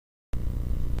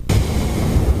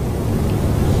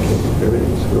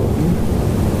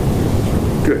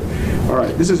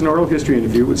This is an oral history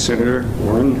interview with Senator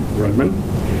Warren Rudman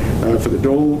for the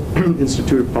Dole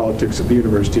Institute of Politics at the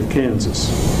University of Kansas.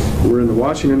 We're in the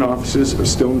Washington offices of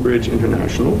Stonebridge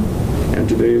International, and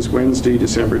today is Wednesday,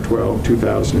 December 12,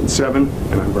 2007,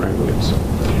 and I'm Brian Williams.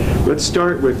 Let's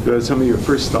start with some of your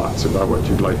first thoughts about what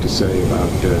you'd like to say about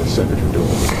Senator Dole.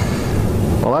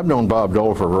 Well, I've known Bob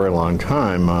Dole for a very long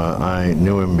time. I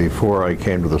knew him before I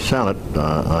came to the Senate.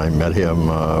 I met him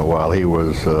while he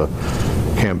was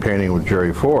campaigning with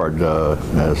Jerry Ford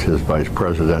as his vice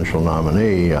presidential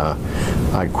nominee.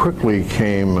 I quickly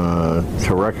came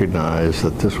to recognize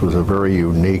that this was a very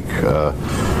unique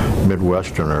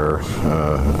Midwesterner,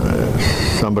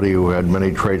 somebody who had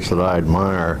many traits that I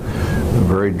admire,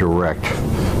 very direct,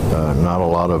 not a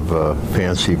lot of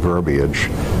fancy verbiage,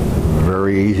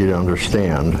 very easy to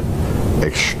understand,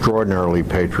 extraordinarily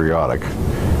patriotic,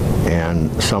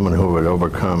 and someone who had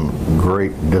overcome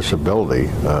great disability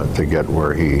to get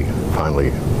where he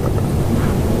finally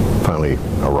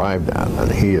arrived at.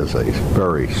 And he is a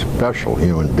very special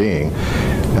human being.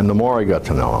 And the more I got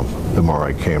to know him, the more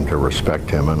I came to respect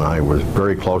him. And I was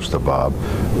very close to Bob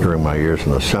during my years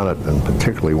in the Senate, and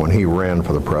particularly when he ran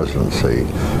for the presidency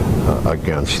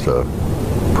against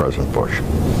President Bush.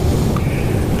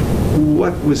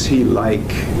 What was he like,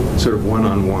 sort of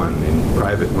one-on-one, in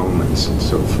private moments and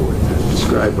so forth?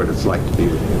 Describe what it's like to be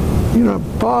with him. You know,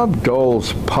 Bob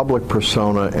Dole's public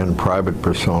persona and private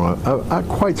persona are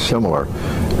quite similar.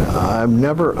 I've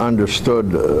never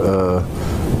understood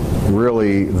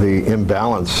really the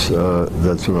imbalance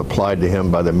that's been applied to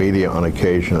him by the media on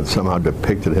occasion that somehow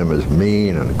depicted him as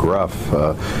mean and gruff.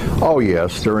 Oh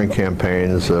yes, during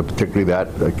campaigns, particularly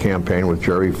that campaign with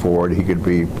Jerry Ford, he could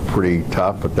be pretty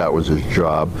tough, but that was his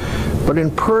job. But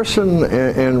in person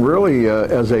and really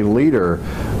as a leader,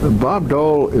 Bob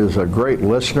Dole is a great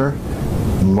listener,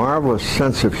 marvelous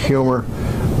sense of humor,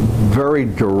 very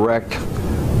direct,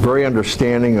 very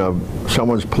understanding of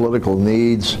someone's political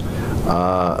needs,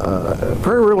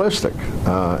 very realistic,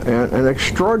 and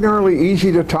extraordinarily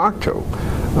easy to talk to.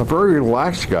 A very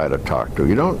relaxed guy to talk to.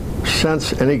 You don't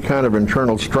sense any kind of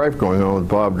internal strife going on with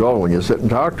Bob Dole when you sit and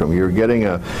talk to him. You're getting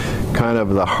a kind of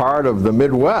the heart of the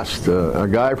Midwest, a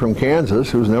guy from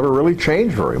Kansas who's never really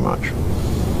changed very much.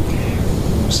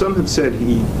 Some have said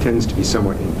he tends to be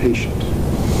somewhat impatient.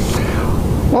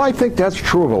 Well, I think that's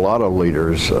true of a lot of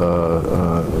leaders.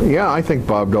 Yeah, I think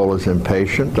Bob Dole is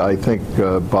impatient. I think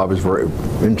Bob is very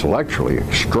intellectually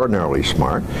extraordinarily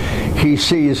smart. He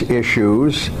sees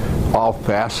issues, all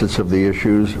facets of the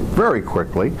issues, very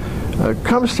quickly.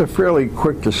 Comes to fairly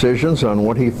quick decisions on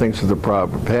what he thinks is the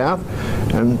proper path,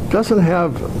 and doesn't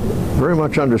have very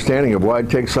much understanding of why it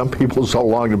takes some people so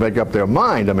long to make up their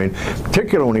mind. I mean,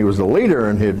 particularly when he was the leader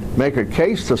and he'd make a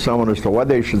case to someone as to why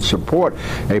they should support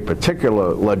a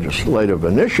particular legislative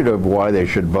initiative, why they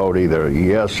should vote either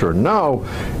yes or no,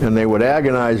 and they would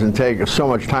agonize and take so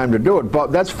much time to do it.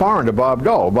 But that's foreign to Bob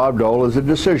Dole. Bob Dole is a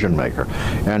decision maker,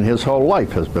 and his whole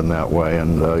life has been that way,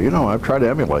 and you know, I've tried to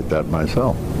emulate that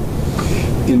myself.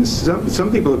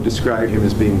 Some people have described him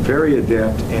as being very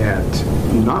adept at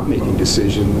not making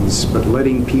decisions, but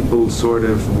letting people sort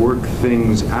of work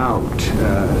things out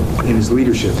in his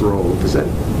leadership role. Is that?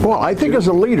 Well, I think as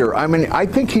a leader, I mean, I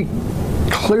think he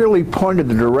clearly pointed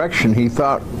the direction he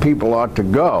thought people ought to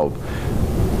go.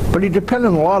 But he depended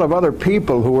on a lot of other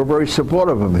people who were very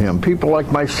supportive of him, people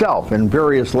like myself in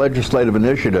various legislative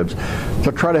initiatives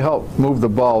to try to help move the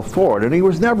ball forward. And he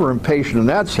was never impatient in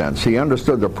that sense. He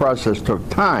understood the process took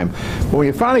time. But when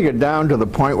you finally get down to the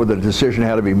point where the decision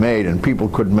had to be made and people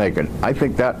couldn't make it, I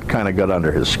think that kind of got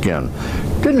under his skin.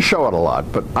 Didn't show it a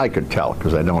lot, but I could tell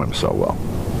because I know him so well.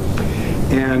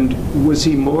 And was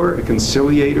he more a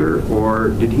conciliator, or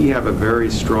did he have a very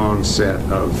strong set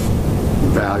of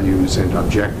values and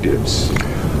objectives?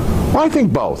 Well, I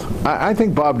think both. I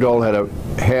think Bob Dole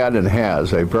had and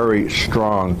has a very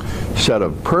strong set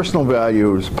of personal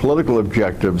values, political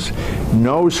objectives,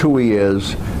 knows who he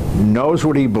is, knows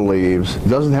what he believes,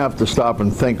 doesn't have to stop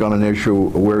and think on an issue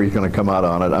where he's going to come out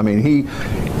on it. I mean, he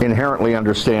inherently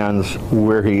understands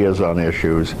where he is on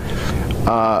issues.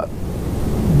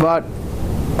 But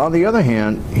on the other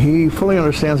hand, he fully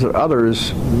understands that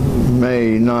others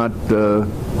may not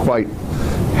quite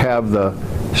have the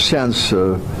sense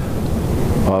of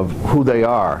who they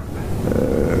are,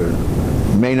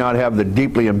 may not have the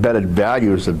deeply embedded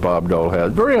values that Bob Dole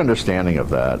has. Very understanding of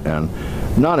that, and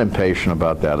not impatient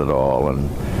about that at all, and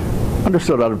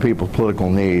understood other people's political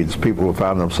needs, people who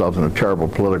found themselves in a terrible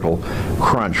political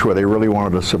crunch where they really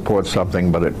wanted to support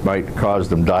something but it might cause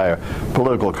them dire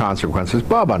political consequences.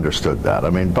 Bob understood that. I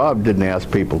mean, Bob didn't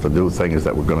ask people to do things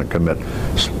that were going to commit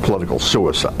political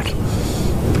suicide.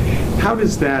 How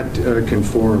does that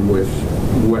conform with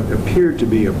what appeared to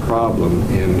be a problem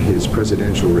in his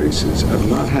presidential races of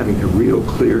not having a real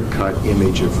clear-cut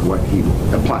image of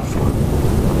a platform?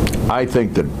 I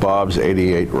think that Bob's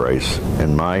 '88 race,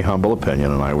 in my humble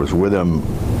opinion, and I was with him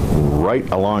right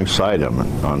alongside him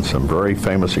on some very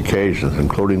famous occasions,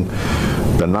 including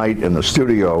the night in the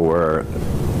studio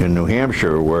in New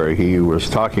Hampshire, where he was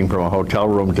talking from a hotel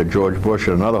room to George Bush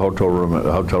in another hotel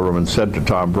room, and said to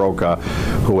Tom Brokaw,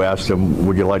 who asked him,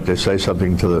 "Would you like to say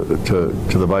something to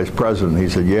the vice president?" He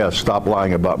said, "Yes, stop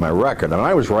lying about my record." And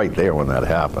I was right there when that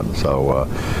happened. So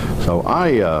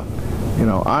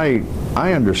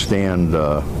I understand.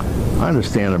 I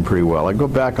understand him pretty well. I go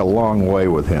back a long way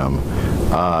with him,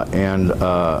 and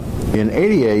in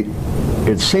 '88,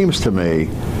 it seems to me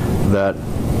that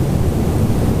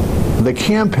the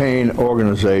campaign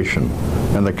organization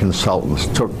and the consultants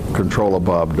took control of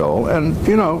Bob Dole, and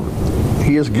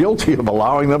he is guilty of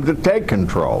allowing them to take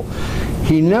control.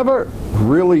 He never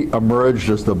really emerged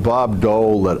as the Bob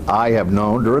Dole that I have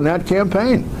known during that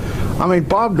campaign. I mean,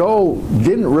 Bob Dole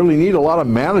didn't really need a lot of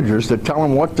managers to tell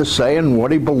him what to say and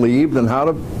what he believed and how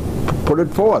to put it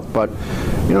forth. But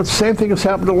the same thing has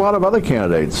happened to a lot of other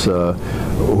candidates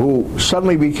who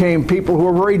suddenly became people who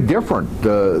are very different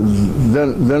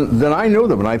than I knew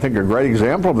them. And I think a great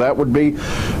example of that would be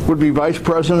Vice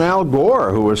President Al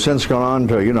Gore, who has since gone on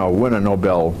to win a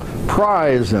Nobel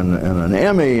Prize and an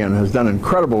Emmy, and has done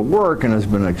incredible work and has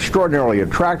been extraordinarily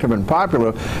attractive and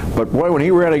popular. But boy, when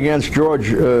he ran against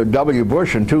George W.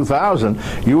 Bush in 2000,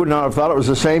 you would not have thought it was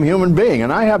the same human being.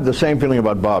 And I have the same feeling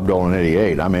about Bob Dole in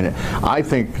 '88. I mean, I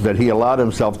think that he allowed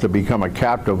himself to become a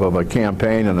captive of a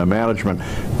campaign and a management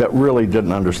that really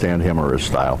didn't understand him or his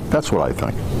style. That's what I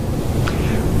think.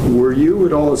 Were you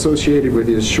at all associated with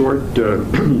his short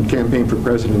campaign for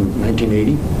president in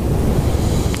 1980?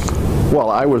 Well,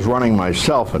 I was running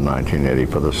myself in 1980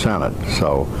 for the Senate,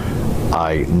 so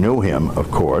I knew him,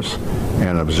 of course,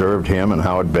 and observed him and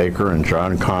Howard Baker and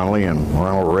John Connally and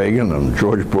Ronald Reagan and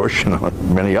George Bush and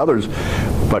many others,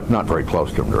 but not very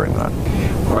close to him during that.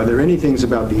 Are there any things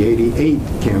about the '88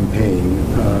 campaign,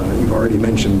 you've already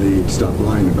mentioned the stop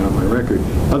lying about my record,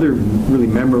 other really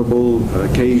memorable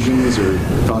occasions or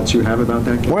thoughts you have about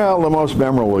that campaign? Well, the most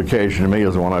memorable occasion to me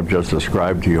is the one I've just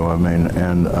described to you. I mean,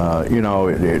 and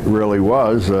it really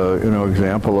was,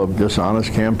 example of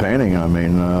dishonest campaigning. I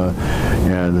mean,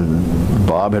 and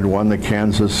Bob had won the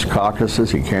Kansas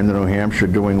caucuses. He came to New Hampshire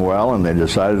doing well, and they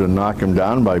decided to knock him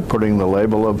down by putting the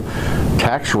label of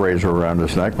tax raiser around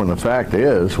his neck, when the fact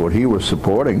is what he was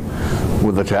supporting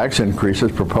with the tax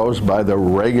increases proposed by the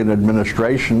Reagan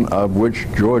administration, of which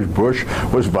George Bush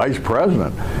was vice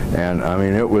president. And I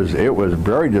mean, it was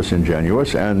very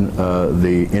disingenuous, and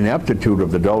the ineptitude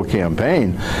of the Dole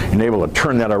campaign enabled to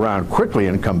turn that around quickly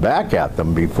and come back at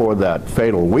them before that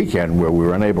fatal weekend where we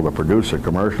were unable to produce a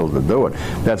commercial to do it.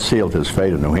 That sealed his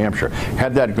fate in New Hampshire.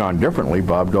 Had that gone differently,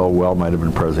 Bob Dole well might have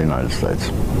been president of the United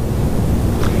States.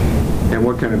 And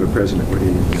what kind of a president would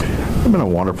he be? He's been a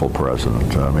wonderful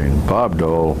president. I mean, Bob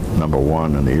Dole, number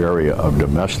one, in the area of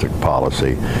domestic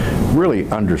policy, really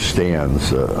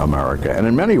understands America, and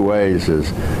in many ways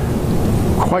is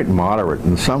quite moderate.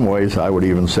 In some ways, I would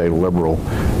even say liberal,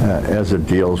 as it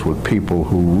deals with people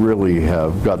who really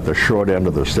have got the short end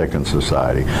of the stick in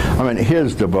society. I mean,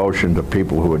 his devotion to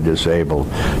people who are disabled,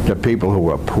 to people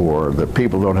who are poor, that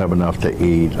people don't have enough to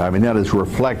eat, I mean, that is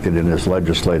reflected in his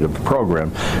legislative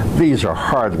program. These are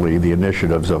hardly the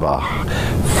initiatives of a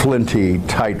flinty,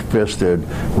 tight-fisted,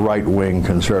 right-wing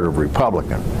conservative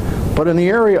Republican. But in the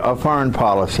area of foreign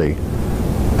policy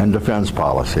and defense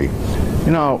policy,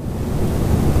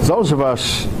 those of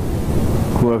us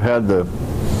who have had the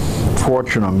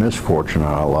fortune or misfortune in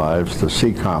our lives to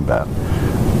see combat,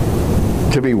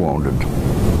 to be wounded,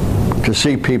 to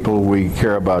see people we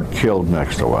care about killed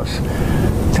next to us,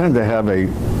 tend to have a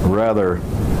rather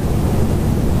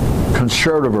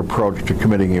conservative approach to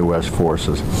committing U.S.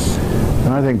 forces. And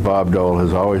I think Bob Dole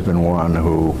has always been one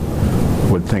who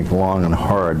would think long and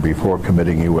hard before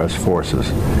committing U.S. forces.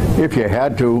 If you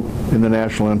had to, in the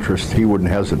national interest, he wouldn't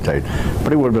hesitate.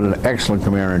 But he would have been an excellent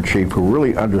commander-in-chief who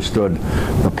really understood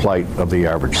the plight of the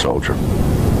average soldier.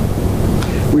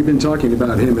 We've been talking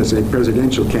about him as a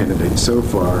presidential candidate so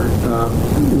far.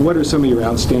 What are some of your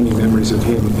outstanding memories of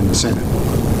him in the Senate?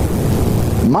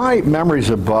 My memories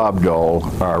of Bob Dole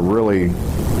are really,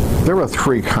 there are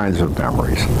three kinds of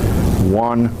memories.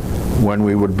 One, when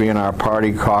we would be in our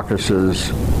party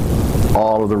caucuses,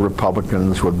 all of the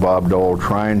Republicans with Bob Dole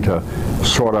trying to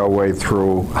sort our way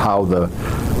through how the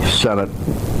Senate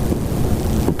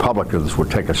Republicans would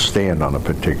take a stand on a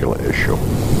particular issue.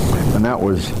 And that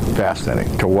was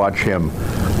fascinating to watch him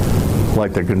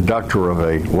like the conductor of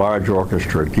a large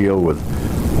orchestra, deal with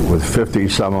 50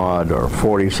 some odd or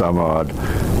 40 some odd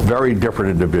very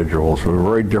different individuals with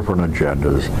very different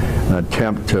agendas, an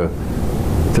attempt to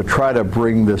try to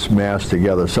bring this mass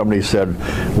together. Somebody said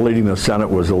leading the Senate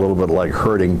was a little bit like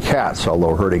herding cats,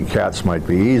 although herding cats might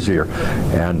be easier,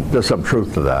 and there's some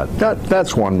truth to that.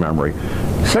 That's one memory.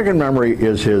 Second memory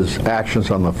is his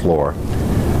actions on the floor.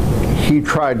 He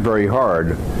tried very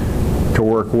hard to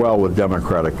work well with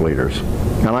Democratic leaders,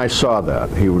 and I saw that.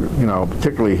 He,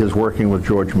 particularly his working with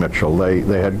George Mitchell,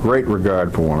 they had great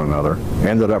regard for one another.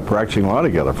 Ended up practicing law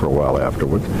together for a while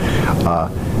afterwards.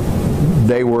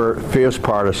 They were fierce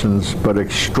partisans, but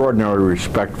extraordinarily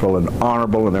respectful and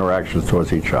honorable in their actions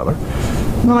towards each other.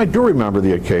 And I do remember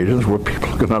the occasions where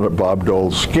people got under Bob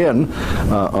Dole's skin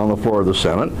on the floor of the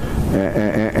Senate,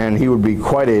 and he would be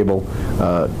quite able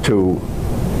to,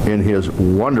 in his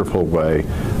wonderful way,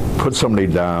 put somebody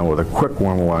down with a quick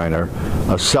one-liner,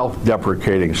 a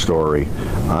self-deprecating story.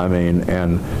 I mean,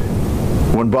 and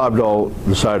when Bob Dole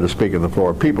decided to speak on the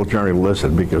floor, people generally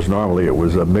listened because normally it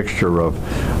was a mixture of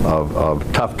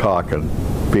tough talk and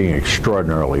being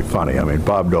extraordinarily funny. I mean,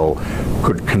 Bob Dole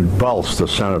could convulse the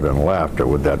Senate in laughter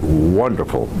with that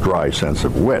wonderful dry sense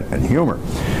of wit and humor.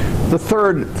 The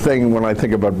third thing when I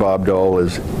think about Bob Dole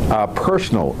is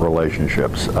personal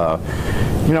relationships.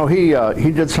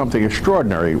 He did something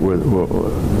extraordinary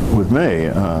with me.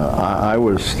 I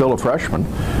was still a freshman,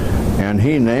 and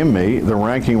he named me the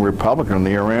ranking Republican in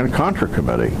the Iran-Contra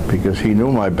Committee because he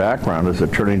knew my background as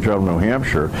Attorney General of New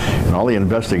Hampshire and all the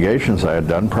investigations I had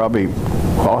done probably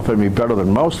qualified me better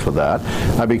than most for that.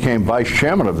 I became vice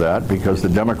chairman of that because the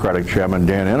Democratic chairman,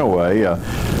 Dan Inouye,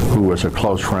 who was a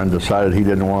close friend, decided he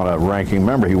didn't want a ranking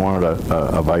member. He wanted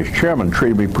a vice chairman,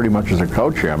 treated me pretty much as a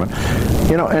co-chairman.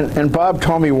 And Bob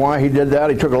told me why he did that.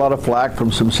 He took a lot of flack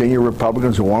from some senior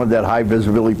Republicans who wanted that high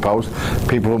visibility post,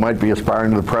 people who might be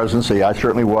aspiring to the presidency. I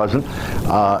certainly wasn't.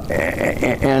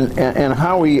 And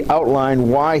how he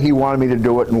outlined why he wanted me to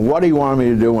do it and what he wanted me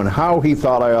to do and how he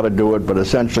thought I ought to do it, but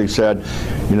essentially said,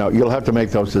 you'll have to make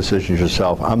those decisions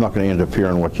yourself. I'm not going to interfere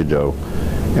in what you do.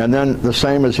 And then the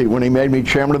same as when he made me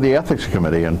chairman of the ethics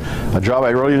committee, and a job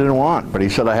I really didn't want, but he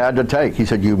said I had to take. He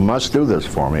said, you must do this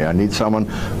for me. I need someone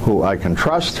who I can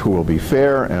trust, who will be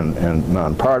fair and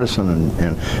nonpartisan,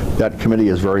 and that committee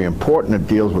is very important. It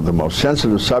deals with the most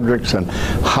sensitive subjects, and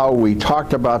how we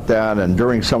talked about that, and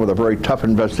during some of the very tough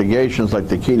investigations like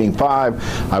the Keating Five,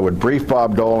 I would brief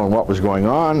Bob Dole on what was going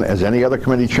on, as any other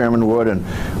committee chairman would, and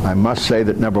I must say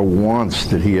that never once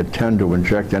did he intend to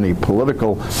inject any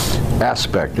political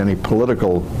aspect, any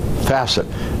political facet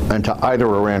into either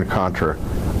Iran-Contra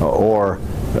or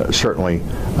certainly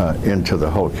into the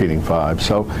whole Keating Five.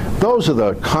 So those are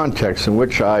the contexts in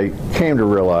which I came to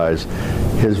realize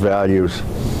his values,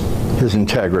 his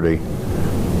integrity.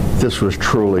 This was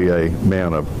truly a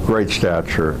man of great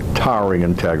stature, towering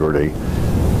integrity,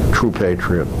 true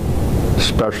patriot,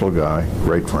 special guy,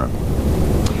 great friend.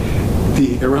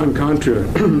 The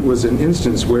Iran-Contra was an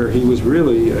instance where he was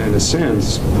really, in a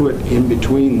sense, put in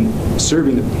between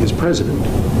serving his president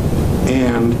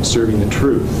and serving the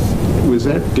truth. Was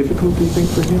that difficult, do you think,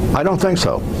 for him? I don't think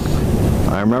so.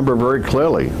 I remember very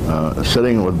clearly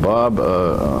sitting with Bob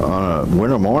on a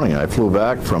winter morning. I flew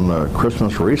back from the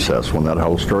Christmas recess when that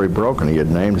whole story broke, and he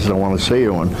had named, he said, I want to see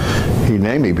you. And he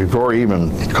named me before he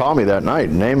even called me that night,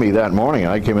 named me that morning.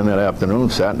 I came in that afternoon,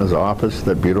 sat in his office,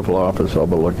 that beautiful office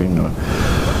overlooking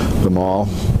the mall,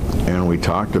 and we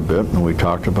talked a bit, and we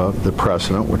talked about the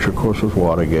precedent, which of course was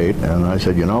Watergate. And I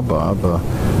said, Bob,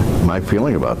 my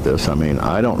feeling about this, I mean,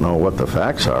 I don't know what the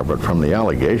facts are, but from the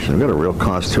allegation, we've got a real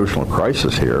constitutional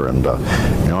crisis here, and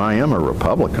I am a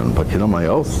Republican, but my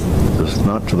oath is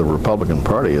not to the Republican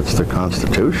Party, it's the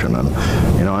Constitution, and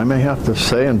I may have to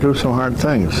say and do some hard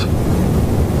things.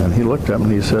 And he looked at me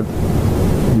and he said,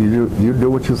 you do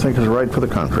what you think is right for the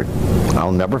country.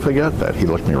 I'll never forget that. He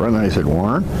looked me right in the eye and he said,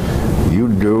 Warren, you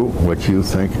do what you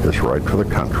think is right for the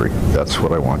country. That's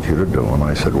what I want you to do. And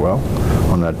I said, well,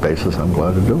 on that basis, I'm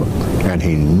glad to do it. And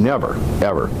he never,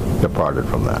 ever departed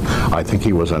from that. I think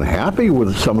he was unhappy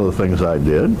with some of the things I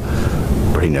did,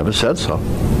 but he never said so.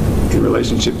 In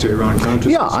relationship to Iran-Contra?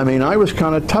 Yeah, I mean, I was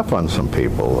kind of tough on some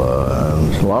people.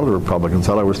 And a lot of the Republicans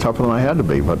thought I was tougher than I had to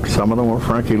be, but some of them were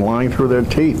frankly lying through their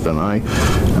teeth. And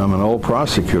I'm an old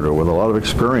prosecutor with a lot of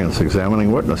experience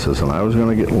examining witnesses, and I was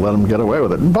going to let them get away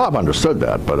with it. And Bob understood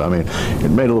that, but I mean,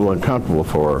 it made it a little uncomfortable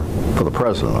for the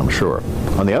president, I'm sure.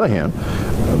 On the other hand,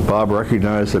 Bob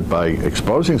recognized that by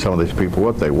exposing some of these people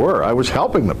what they were, I was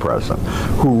helping the president,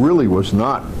 who really was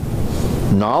not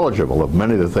knowledgeable of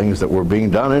many of the things that were being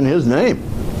done in his name.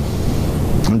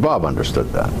 And Bob understood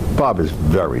that. Bob is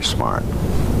very smart.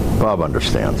 Bob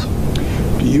understands.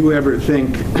 Do you ever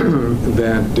think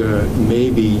that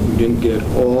maybe you didn't get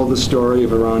all the story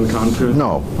of Iran-Contra?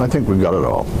 No, I think we got it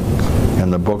all.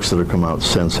 And the books that have come out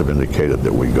since have indicated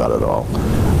that we got it all.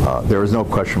 There is no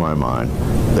question in my mind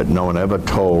that no one ever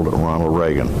told Ronald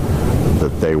Reagan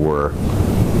that they were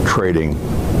trading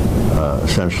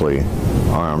essentially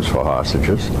arms for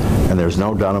hostages. And there's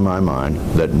no doubt in my mind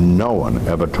that no one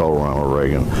ever told Ronald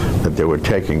Reagan that they were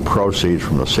taking proceeds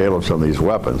from the sale of some of these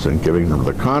weapons and giving them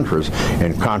to the Contras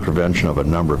in contravention of a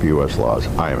number of U.S. laws.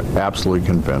 I am absolutely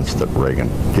convinced that Reagan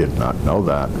did not know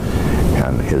that.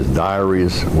 And his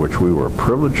diaries, which we were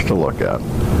privileged to look at,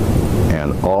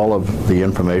 and all of the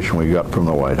information we got from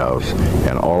the White House,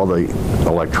 and all of the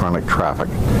electronic traffic,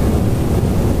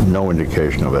 no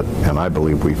indication of it, and I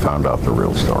believe we found out the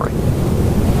real story.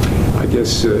 I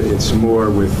guess it's more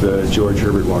with George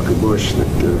Herbert Walker Bush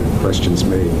that questions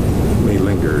may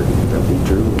linger. Would that be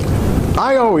true?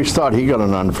 I always thought he got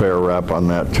an unfair rap on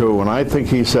that too, and I think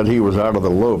he said he was out of the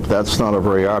loop. That's not a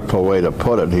very artful way to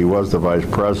put it. He was the vice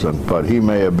president, but he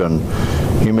may have been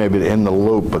in the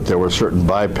loop, but there were certain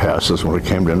bypasses when it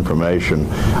came to information.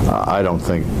 I don't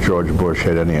think George Bush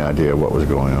had any idea what was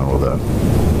going on with that.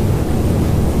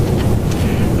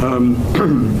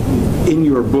 In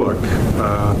your book,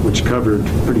 which covered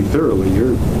pretty thoroughly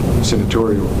your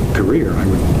senatorial career, I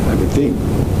would think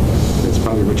that's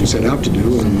probably what you set out to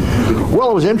do.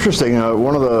 Well, it was interesting.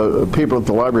 One of the people at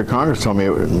the Library of Congress told me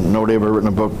nobody ever written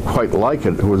a book quite like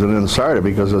it who was an insider,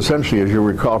 because essentially, as you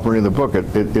recall from reading the book,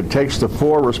 it takes the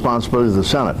 4 responsibilities of the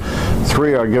Senate.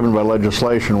 3 are given by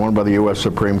legislation, 1 by the U.S.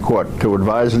 Supreme Court: to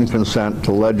advise and consent,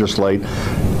 to legislate,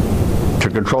 to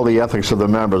control the ethics of the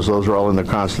members. Those are all in the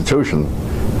Constitution.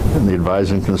 And the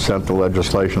advise and consent to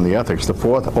legislation, the ethics. The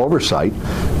 4th, oversight,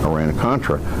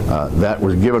 Iran-Contra. That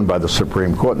was given by the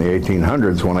Supreme Court in the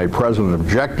 1800s when a president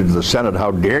objected to the Senate,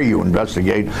 how dare you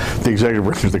investigate the executive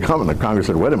branch of the government. The Congress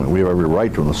said, wait a minute, we have every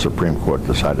right to, and the Supreme Court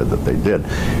decided that they did.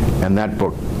 And that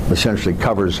book essentially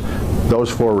covers those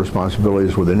 4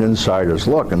 responsibilities with an insider's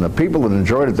look. And the people that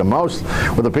enjoyed it the most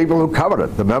were the people who covered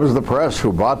it, the members of the press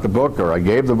who bought the book, or I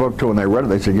gave the book to, and they read it.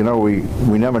 They said, you know, we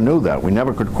never knew that. We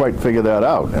never could quite figure that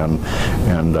out.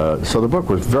 And so the book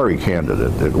was very candid.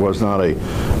 It was not a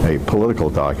political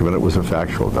document. It was a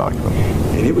factual document.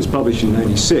 And it was published in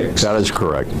 '96. That is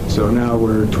correct. So now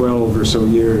we're 12 or so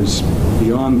years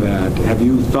beyond that. Have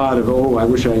you thought of, I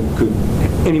wish I could,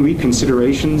 any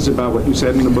reconsiderations about what you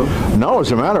said in the book? No,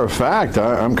 as a matter of fact,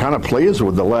 I'm kind of pleased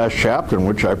with the last chapter, in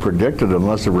which I predicted,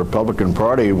 unless the Republican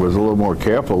Party was a little more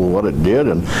careful with what it did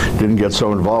and didn't get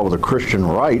so involved with the Christian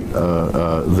right,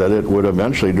 that it would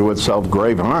eventually do itself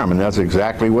grave harm. And that's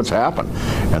exactly what's happened.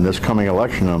 And this coming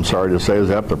election, I'm sorry to say, is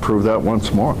apt to prove that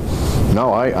once more.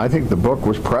 No, I think the book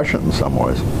was prescient in some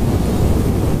ways.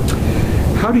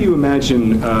 How do you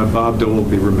imagine Bob Dole will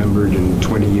be remembered in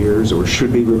 20 years, or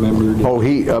should be remembered?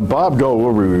 Bob Dole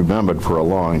will be remembered for a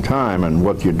long time, and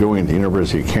what you're doing at the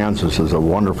University of Kansas is a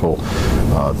wonderful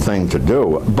thing to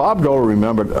do. Bob Dole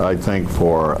remembered, I think,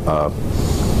 for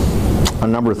a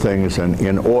number of things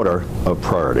in order of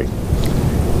priority.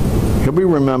 He'll be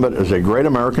remembered as a great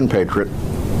American patriot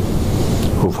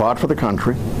who fought for the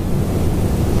country,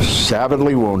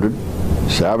 savagely wounded,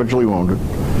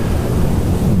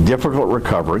 difficult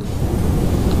recovery,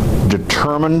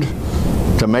 determined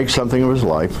to make something of his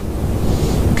life,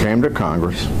 came to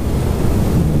Congress,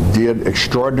 did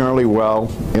extraordinarily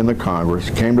well in the Congress,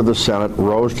 came to the Senate,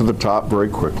 rose to the top very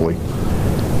quickly,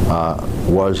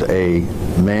 was a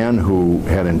man who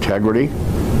had integrity,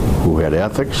 who had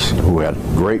ethics, who had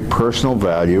great personal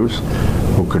values,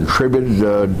 who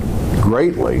contributed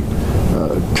greatly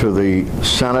to the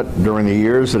Senate during the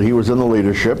years that he was in the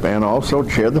leadership, and also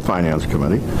chaired the Finance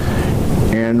Committee,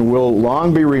 and will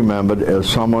long be remembered as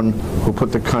someone who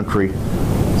put the country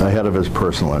ahead of his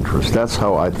personal interests. That's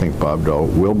how I think Bob Dole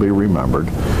will be remembered,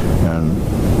 and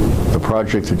the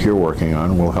project that you're working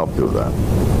on will help do that.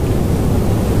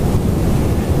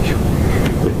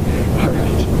 All right.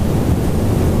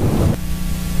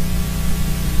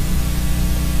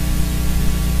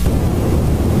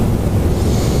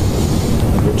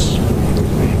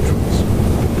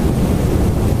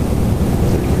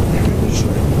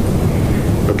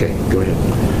 Okay, go ahead.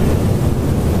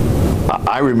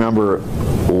 I remember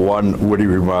one witty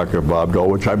remark of Bob Dole,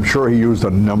 which I'm sure he used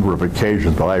on a number of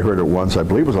occasions, but I heard it once, I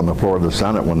believe it was on the floor of the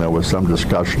Senate, when there was some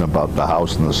discussion about the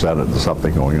House and the Senate and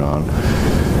something going on.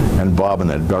 And Bob, in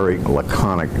that very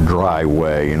laconic, dry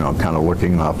way, you know, kind of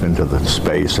looking off into the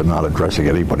space and not addressing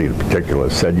anybody in particular,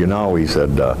 said, you know, he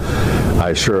said,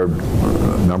 I served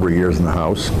a number of years in the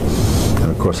House.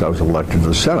 And of course, I was elected to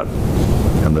the Senate.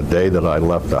 And the day that I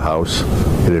left the House,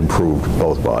 it improved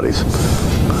both bodies.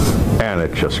 And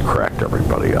it just cracked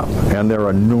everybody up. And there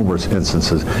are numerous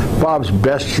instances. Bob's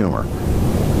best humor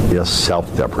is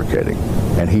self-deprecating.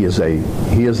 And he is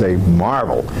a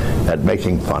marvel at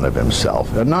making fun of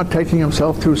himself and not taking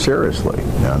himself too seriously.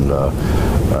 And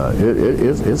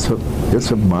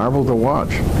it's a marvel to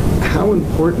watch. How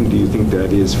important do you think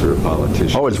that is for a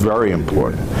politician? Oh, it's very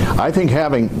important. I think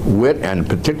having wit, and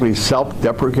particularly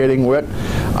self-deprecating wit,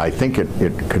 I think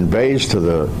it conveys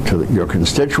to your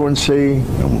constituency,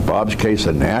 in Bob's case,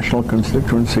 a national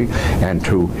constituency, and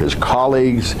to his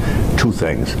colleagues, two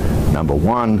things. Number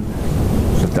one,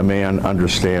 that the man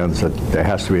understands that there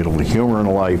has to be a little humor in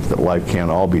life, that life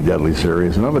can't all be deadly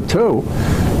serious. And number two,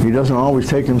 he doesn't always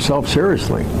take himself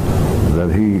seriously, that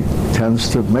he tends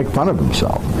to make fun of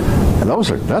himself. And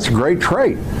that's a great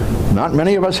trait. Not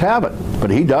many of us have it, but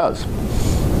he does.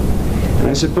 And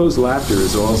I suppose laughter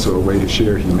is also a way to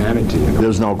share humanity.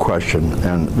 There's no question,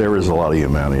 and there is a lot of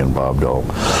humanity in Bob Dole.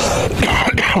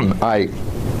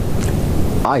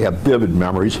 I have vivid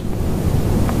memories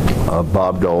of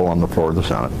Bob Dole on the floor of the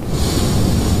Senate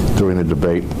during the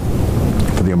debate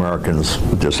for the Americans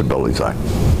with Disabilities Act.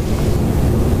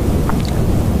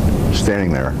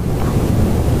 Standing there,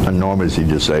 enormously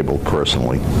disabled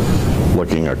personally,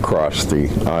 looking across the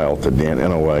aisle to Dan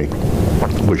Inouye,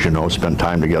 which, you know, spent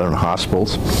time together in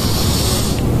hospitals,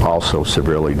 also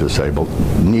severely disabled.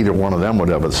 Neither one of them would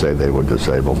ever say they were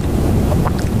disabled,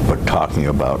 but talking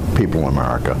about people in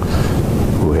America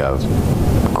who have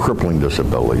crippling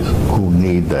disabilities, who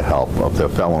need the help of their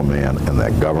fellow man and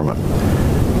their government.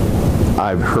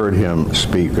 I've heard him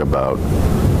speak about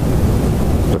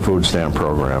the food stamp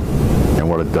program and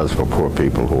what it does for poor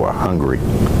people who are hungry.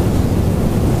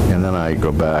 And then I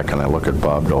go back and I look at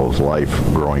Bob Dole's life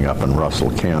growing up in Russell,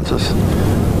 Kansas,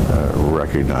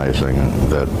 recognizing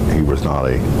that he was not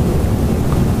a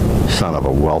son of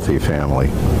a wealthy family,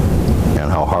 and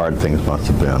how hard things must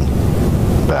have been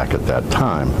back at that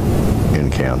time in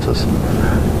Kansas.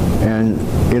 And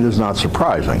it is not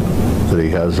surprising that he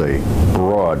has a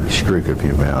broad streak of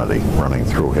humanity running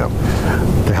through him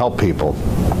to help people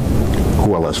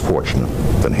who are less fortunate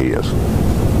than he is.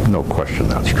 No question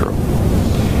that's true.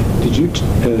 Did you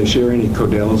share any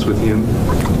Codells with him?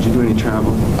 Did you do any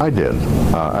travel? I did.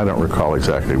 I don't recall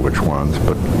exactly which ones,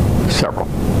 but several.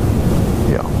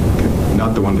 Yeah. Okay.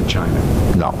 Not the one to China?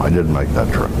 No, I didn't make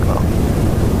that trip, no.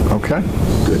 Okay?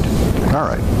 Good. All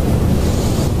right.